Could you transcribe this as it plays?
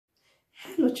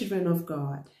Hello, children of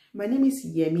God. My name is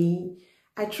Yemi.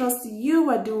 I trust you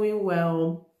are doing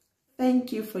well.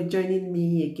 Thank you for joining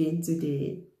me again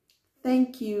today.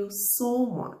 Thank you so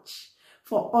much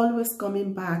for always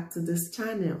coming back to this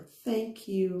channel. Thank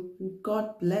you.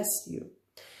 God bless you.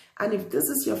 And if this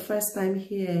is your first time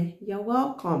here, you're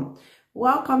welcome.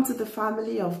 Welcome to the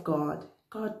family of God.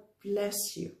 God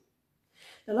bless you.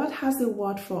 The Lord has a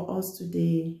word for us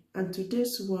today, and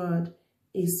today's word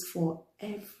is for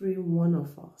every one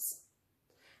of us.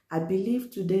 I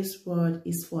believe today's word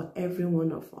is for every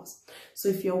one of us. So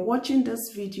if you're watching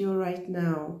this video right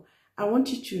now, I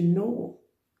want you to know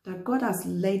that God has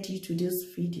led you to this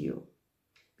video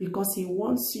because He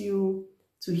wants you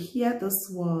to hear this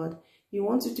word. He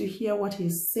wants you to hear what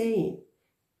He's saying.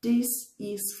 This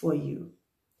is for you.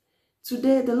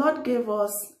 Today, the Lord gave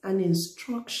us an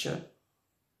instruction.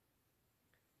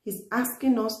 He's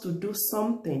asking us to do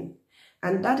something,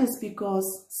 and that is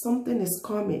because something is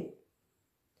coming.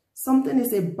 Something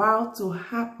is about to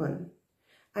happen,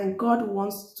 and God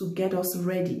wants to get us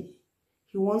ready.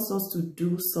 He wants us to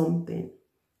do something.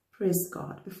 Praise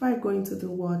God. Before I go into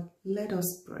the word, let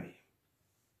us pray.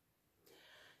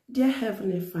 Dear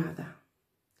Heavenly Father,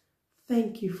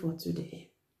 thank you for today.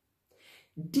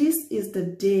 This is the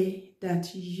day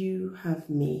that you have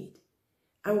made,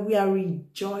 and we are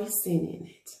rejoicing in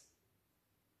it.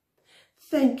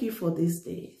 Thank you for this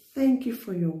day. Thank you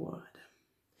for your word.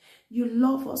 You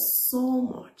love us so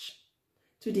much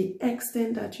to the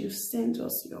extent that you sent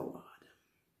us your word.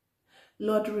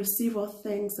 Lord, receive our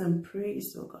thanks and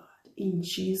praise, O God, in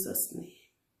Jesus' name.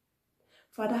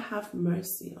 Father, have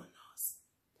mercy on us.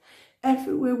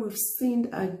 Everywhere we've sinned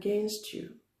against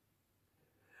you,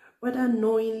 whether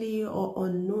knowingly or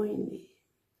unknowingly,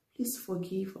 please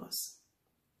forgive us.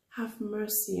 Have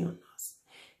mercy on us.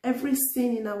 Every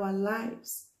sin in our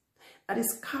lives that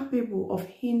is capable of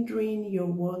hindering your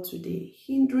word today,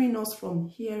 hindering us from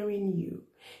hearing you,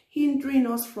 hindering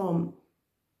us from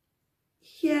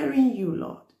hearing you,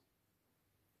 Lord.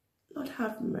 Lord,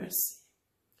 have mercy.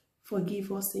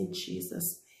 Forgive us in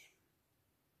Jesus'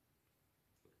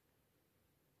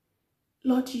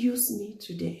 name. Lord, use me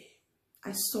today.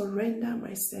 I surrender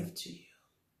myself to you.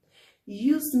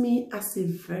 Use me as a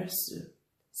vessel.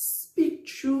 Speak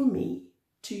through me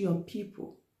to your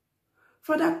people.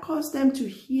 Father, cause them to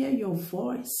hear your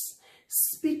voice,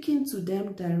 speaking to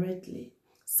them directly,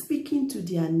 speaking to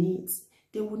their needs.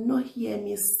 They will not hear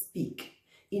me speak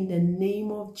in the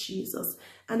name of Jesus.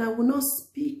 And I will not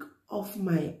speak of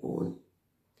my own,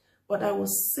 but I will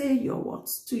say your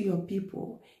words to your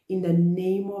people in the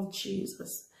name of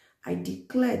Jesus. I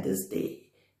declare this day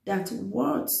that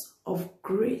words of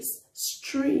grace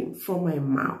stream from my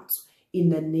mouth in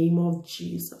the name of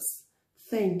Jesus.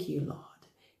 Thank you, Lord.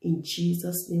 In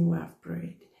Jesus' name we have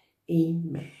prayed.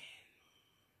 Amen.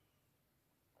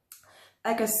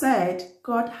 Like I said,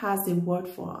 God has a word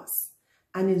for us,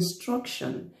 an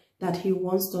instruction that He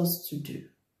wants us to do.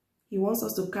 He wants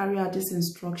us to carry out this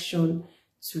instruction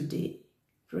today.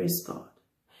 Praise God.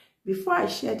 Before I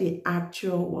share the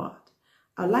actual word,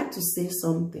 I'd like to say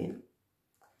something.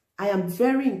 I am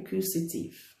very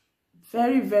inquisitive.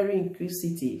 Very, very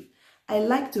inquisitive. I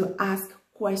like to ask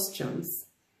questions.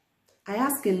 I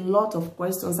ask a lot of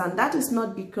questions, and that is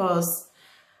not because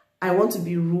I want to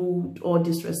be rude or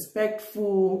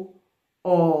disrespectful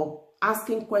or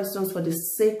asking questions for the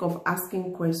sake of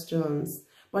asking questions,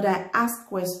 but I ask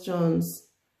questions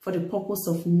for the purpose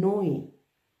of knowing,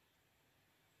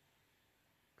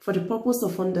 for the purpose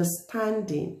of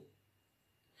understanding.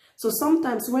 So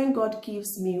sometimes when God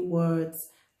gives me words,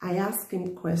 I ask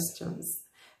Him questions.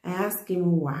 I ask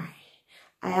Him why.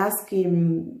 I ask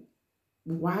Him,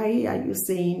 why are you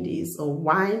saying this, or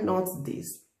why not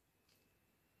this?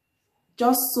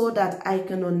 Just so that I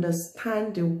can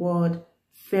understand the word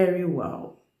very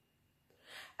well.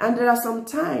 And there are some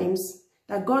times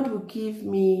that God will give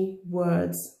me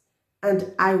words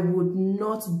and I would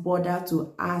not bother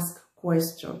to ask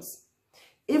questions.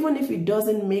 Even if it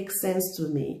doesn't make sense to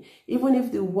me, even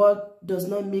if the word does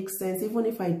not make sense, even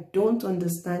if I don't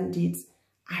understand it,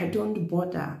 I don't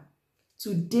bother.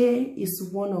 Today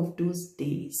is one of those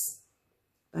days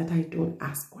that I don't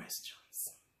ask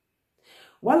questions.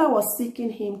 While I was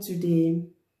seeking Him today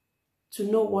to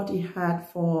know what He had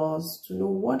for us, to know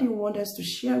what He wanted us to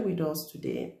share with us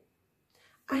today,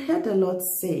 I heard the Lord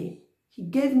say, He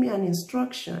gave me an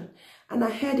instruction, and I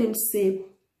heard Him say,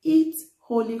 eat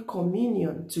Holy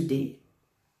Communion today.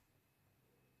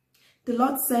 The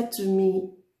Lord said to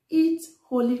me, eat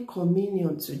Holy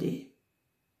Communion today.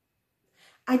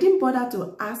 I didn't bother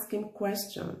to ask Him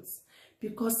questions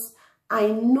because I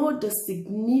know the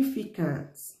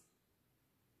significance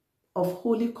of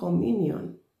Holy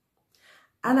Communion.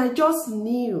 And I just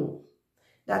knew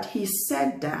that he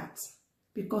said that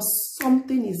because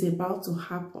something is about to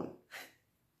happen.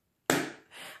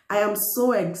 I am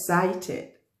so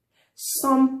excited.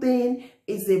 Something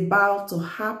is about to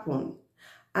happen.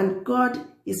 And God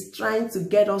is trying to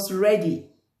get us ready.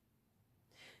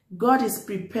 God is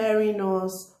preparing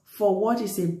us for what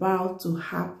is about to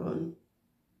happen.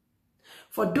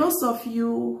 For those of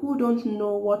you who don't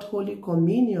know what Holy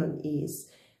Communion is,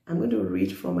 I'm going to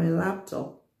read from my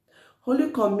laptop.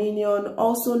 Holy Communion,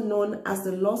 also known as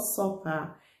the Lord's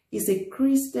Supper, is a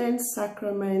Christian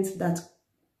sacrament that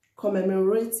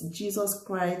commemorates Jesus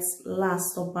Christ's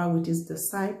Last Supper with his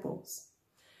disciples.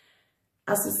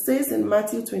 As it says in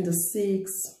Matthew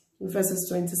 26, verses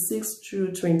 26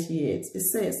 through 28, it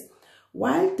says,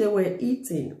 "While they were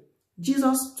eating,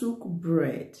 Jesus took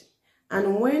bread,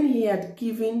 and when he had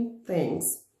given thanks,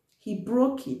 he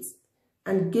broke it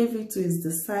and gave it to his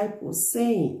disciples,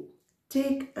 saying,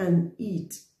 'Take and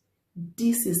eat.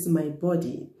 This is my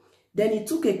body.' Then he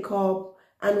took a cup,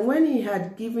 and when he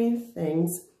had given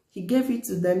thanks, he gave it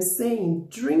to them, saying,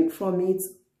 'Drink from it,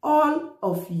 all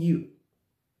of you.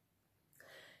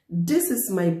 This is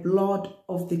my blood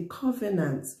of the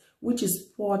covenant, which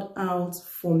is poured out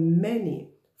for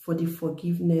many for the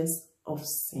forgiveness of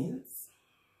sins.'"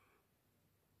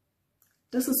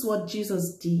 This is what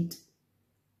Jesus did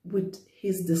with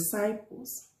his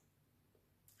disciples.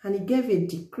 And he gave a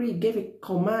decree, gave a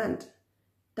command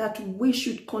that we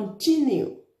should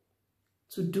continue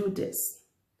to do this.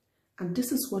 And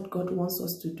this is what God wants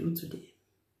us to do today.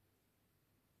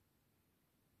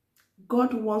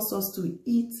 God wants us to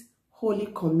eat Holy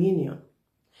Communion.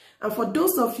 And for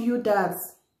those of you that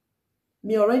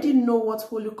may already know what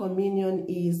Holy Communion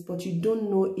is, but you don't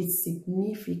know its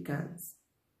significance,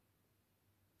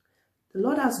 the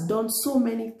Lord has done so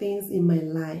many things in my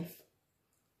life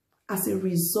as a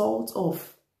result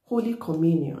of Holy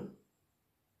Communion.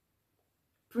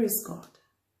 Praise God.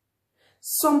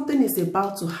 Something is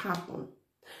about to happen.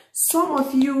 Some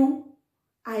of you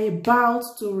are about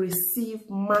to receive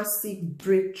massive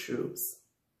breakthroughs.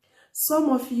 Some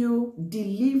of you,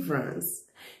 deliverance.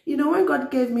 You know, when God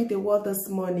gave me the word this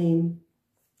morning,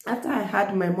 after I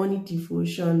had my morning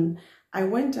devotion, I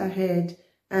went ahead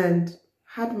and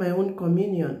had my own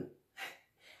communion.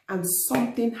 And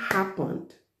something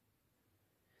happened.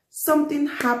 Something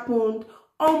happened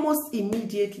almost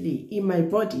immediately in my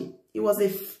body. It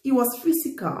was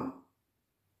physical.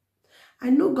 I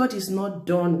know God is not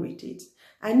done with it.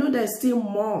 I know there's still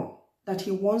more that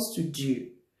he wants to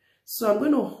do. So I'm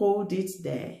going to hold it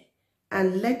there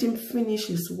and let him finish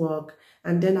his work.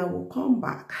 And then I will come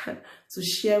back to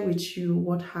share with you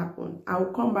what happened. I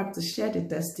will come back to share the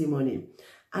testimony.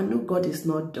 I know God is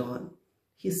not done.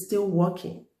 He's still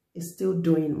working. He's still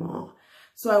doing more.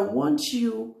 So I want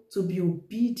you to be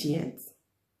obedient.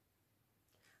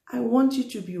 I want you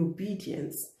to be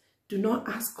obedient. Do not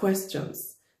ask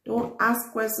questions. Don't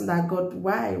ask questions that God,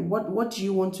 why? What do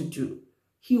you want to do?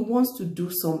 He wants to do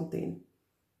something.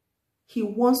 He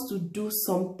wants to do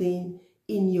something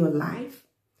in your life.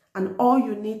 And all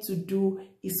you need to do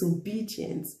is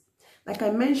obedience. Like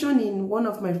I mentioned in one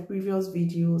of my previous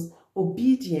videos,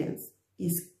 obedience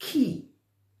is key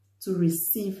to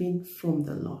receiving from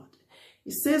the Lord.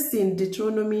 It says in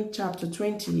Deuteronomy chapter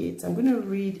 28, I'm going to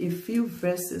read a few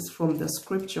verses from the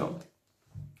scripture.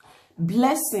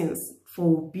 Blessings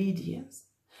for obedience.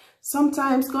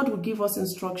 Sometimes God will give us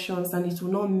instructions and it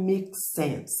will not make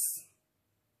sense.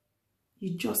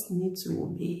 You just need to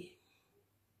obey.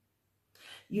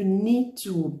 You need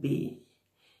to obey.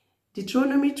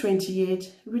 Deuteronomy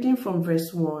 28, reading from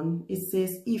verse 1, it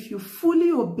says, "If you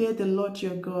fully obey the Lord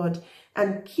your God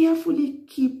and carefully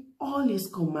keep all his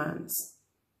commands,"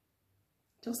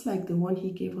 just like the one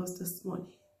he gave us this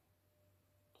morning.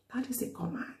 That is a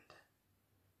command.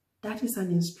 That is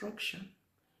an instruction.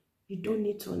 You don't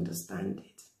need to understand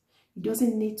it. It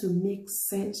doesn't need to make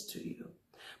sense to you.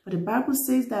 But the Bible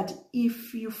says that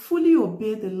if you fully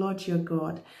obey the Lord your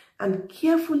God and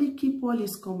carefully keep all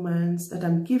his commands that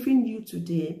I'm giving you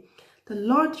today, the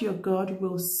Lord your God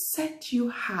will set you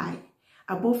high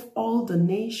above all the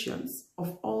nations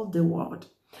of all the world.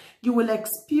 You will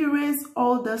experience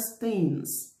all those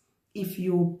things if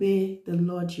you obey the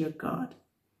Lord your God.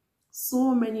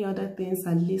 So many other things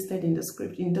are listed in the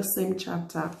script, in the same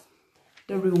chapter.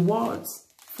 The rewards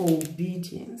for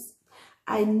obedience.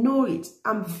 I know it.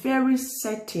 I'm very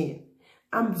certain.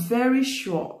 I'm very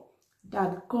sure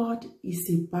that God is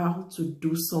about to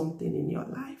do something in your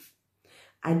life.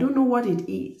 I don't know what it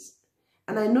is.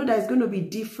 And I know there's going to be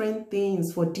different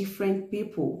things for different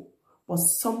people. but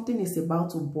something is about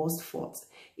to burst forth.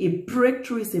 A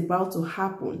breakthrough is about to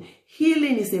happen.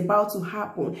 Healing is about to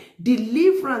happen.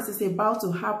 Deliverance is about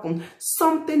to happen.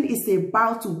 Something is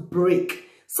about to break.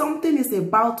 Something is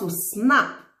about to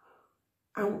snap.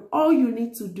 And all you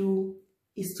need to do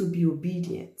is to be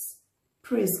obedient.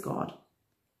 Praise God.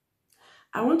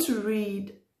 I want to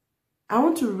read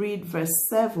verse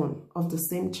 7 of the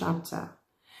same chapter.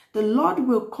 The Lord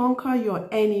will conquer your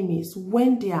enemies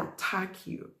when they attack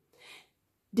you.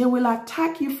 They will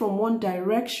attack you from one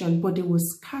direction, but they will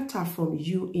scatter from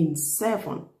you in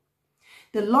 7.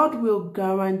 The Lord will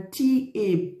guarantee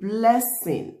a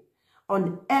blessing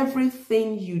on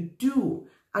everything you do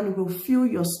and will fill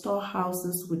your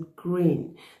storehouses with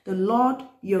grain. The Lord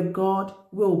your God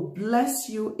will bless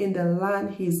you in the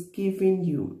land he's giving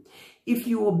you. If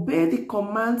you obey the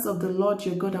commands of the Lord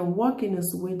your God and walk in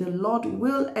his way, the Lord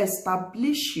will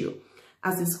establish you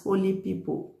as his holy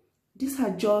people. These are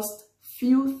just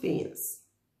few things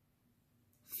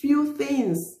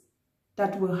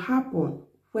that will happen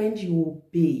when you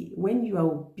obey, when you are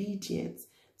obedient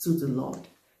to the Lord.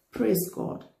 Praise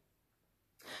God.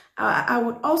 I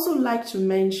would also like to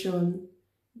mention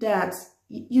that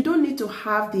you don't need to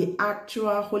have the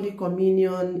actual Holy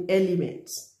Communion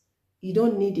elements. You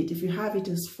don't need it. If you have it,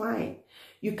 it's fine.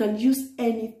 You can use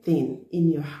anything in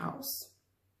your house.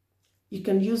 You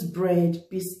can use bread,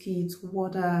 biscuits,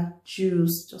 water,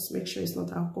 juice. Just make sure it's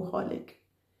not alcoholic.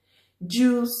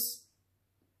 Juice,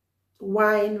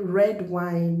 wine, red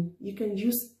wine. You can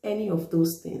use any of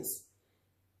those things.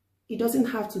 It doesn't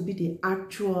have to be the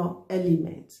actual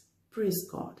element. Praise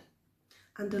God.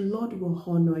 And the Lord will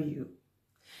honor you.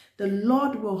 The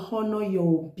Lord will honor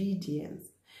your obedience.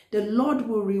 The Lord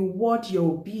will reward your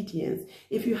obedience.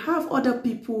 If you have other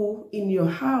people in your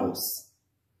house,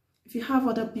 if you have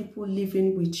other people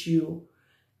living with you,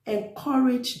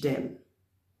 encourage them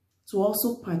to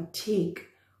also partake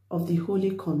of the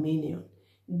Holy Communion.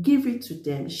 Give it to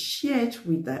them. Share it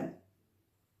with them.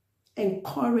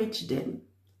 Encourage them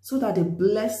so that the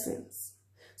blessings,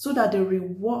 so that the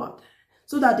reward,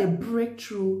 so that the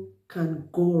breakthrough can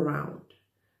go around.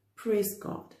 Praise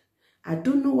God. I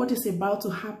don't know what is about to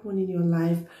happen in your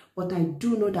life, but I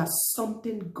do know that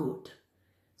something good,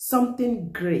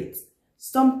 something great,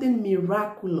 something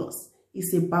miraculous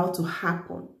is about to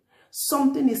happen.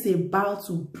 Something is about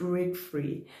to break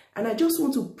free. And I just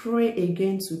want to pray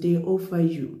again today over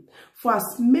you. For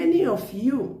as many of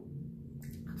you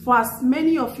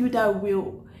that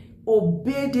will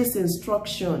obey this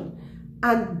instruction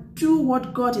and do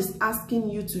what God is asking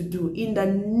you to do in the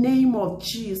name of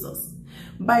Jesus,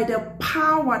 by the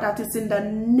power that is in the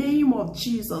name of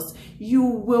Jesus, you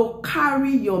will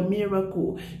carry your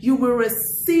miracle. You will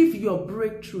receive your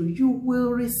breakthrough. You will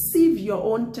receive your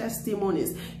own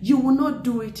testimonies. You will not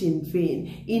do it in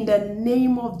vain. In the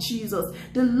name of Jesus,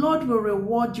 the Lord will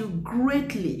reward you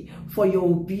greatly for your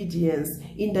obedience.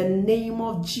 In the name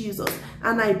of Jesus.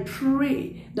 And I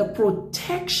pray the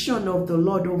protection of the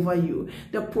Lord over you.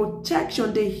 The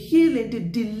protection, the healing, the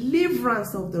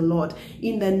deliverance of the Lord.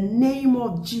 In the name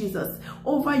of Jesus,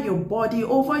 over your body,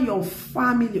 over your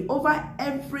family, over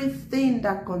everything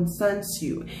that concerns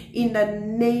you. In the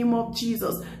name of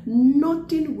Jesus,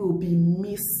 nothing will be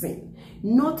missing.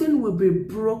 Nothing will be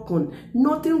broken.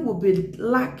 Nothing will be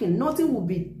lacking. Nothing will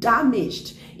be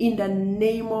damaged. In the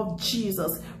name of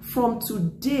Jesus, from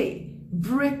today,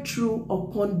 breakthrough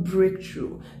upon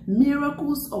breakthrough,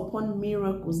 miracles upon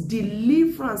miracles,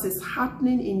 deliverance is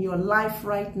happening in your life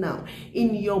right now,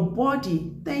 in your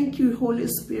body. Thank you, Holy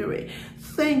Spirit.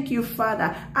 Thank you,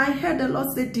 Father. I heard the Lord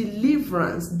say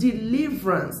deliverance,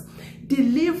 deliverance.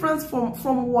 Deliverance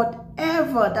from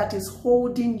whatever that is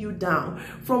holding you down,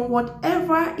 from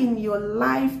whatever in your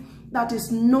life that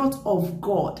is not of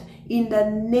God. In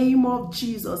the name of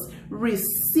Jesus,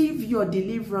 receive your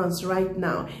deliverance right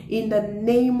now. In the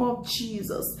name of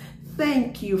Jesus.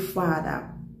 Thank you,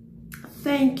 Father.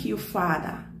 Thank you,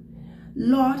 Father.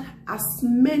 Lord, as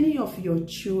many of your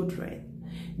children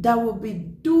that will be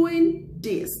doing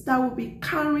this, that will be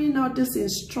carrying out this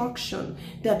instruction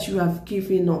that you have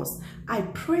given us, I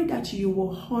pray that you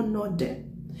will honor them.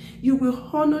 You will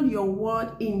honor your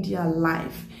word in their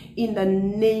life in the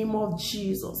name of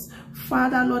Jesus.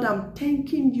 Father, Lord, I'm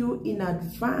thanking you in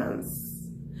advance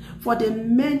for the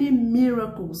many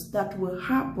miracles that will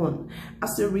happen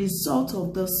as a result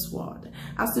of this word,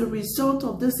 as a result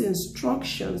of these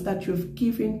instructions that you've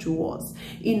given to us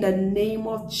in the name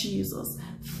of Jesus.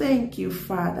 Thank you,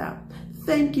 Father.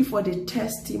 Thank you for the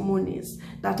testimonies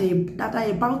that are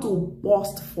about to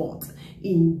burst forth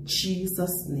in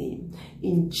Jesus' name.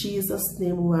 In Jesus'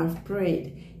 name we have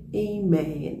prayed.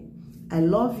 Amen. I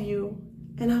love you.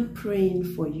 and I'm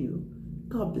praying for you.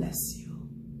 God bless you.